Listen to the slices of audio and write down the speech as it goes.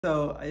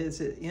So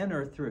is it in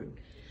or through?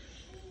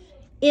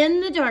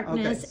 In the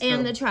darkness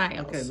and the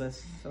trials. Okay,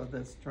 let's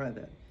try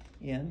that.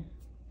 In.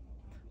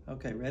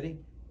 Okay, ready?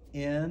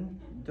 In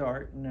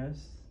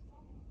darkness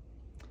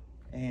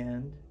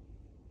and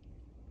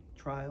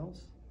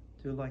trials.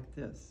 Do like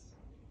this.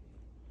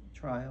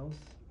 Trials.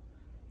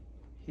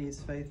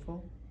 He's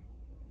faithful,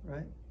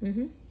 right?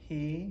 Mm-hmm.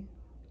 He,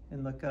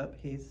 and look up,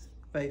 he's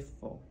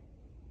faithful.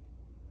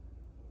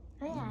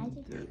 Oh yeah, I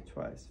did. Do it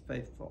twice.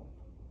 Faithful.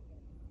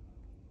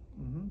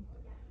 Mm-hmm.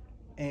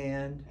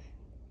 And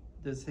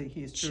does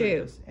he's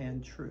true?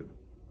 And true.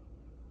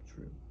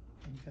 True.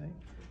 Okay.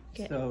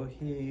 Good. So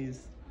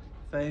he's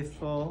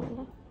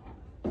faithful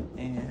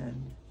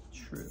and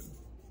true.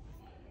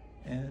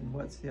 And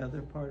what's the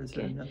other part? Is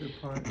there another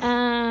part?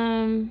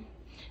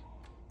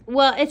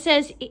 Well, it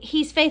says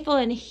he's faithful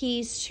and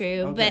he's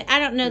true, Okay. but I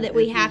don't know that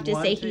we have to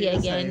say he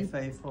again.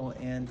 Say faithful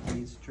and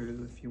he's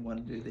true. If you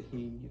want to do the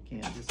he, you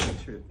can. Just make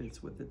sure it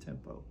fits with the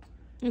tempo.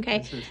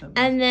 Okay.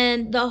 And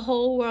then the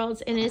whole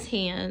world's in his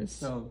hands.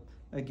 So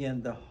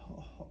again,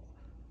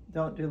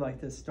 don't do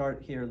like this.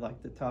 Start here,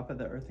 like the top of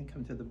the earth, and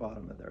come to the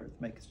bottom of the earth.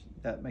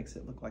 That makes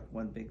it look like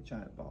one big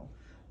giant ball.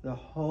 The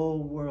whole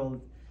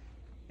world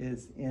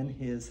is in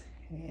his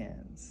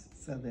hands.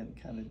 So then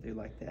kind of do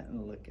like that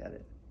and look at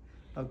it.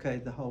 Okay,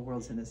 the whole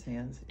world's in his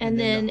hands. And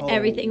then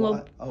everything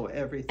will... Oh,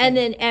 everything. And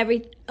then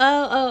everything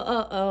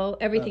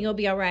will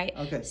be all right.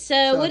 Okay.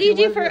 So what do you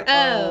do for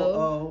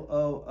O?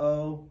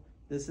 O.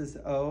 This is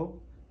O.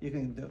 You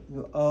can do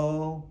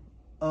O,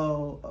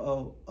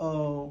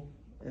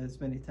 as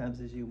many times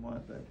as you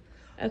want, but...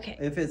 Okay.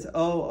 If it's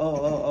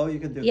O, you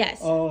can do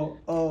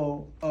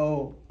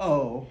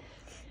O.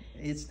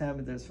 Each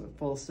time there's a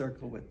full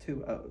circle with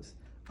two O's.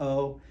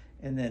 O,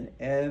 and then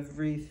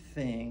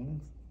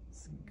everything's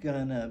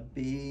gonna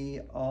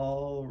be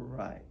all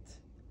right.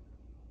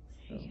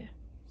 So,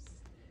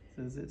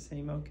 does it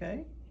seem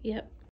okay? Yep.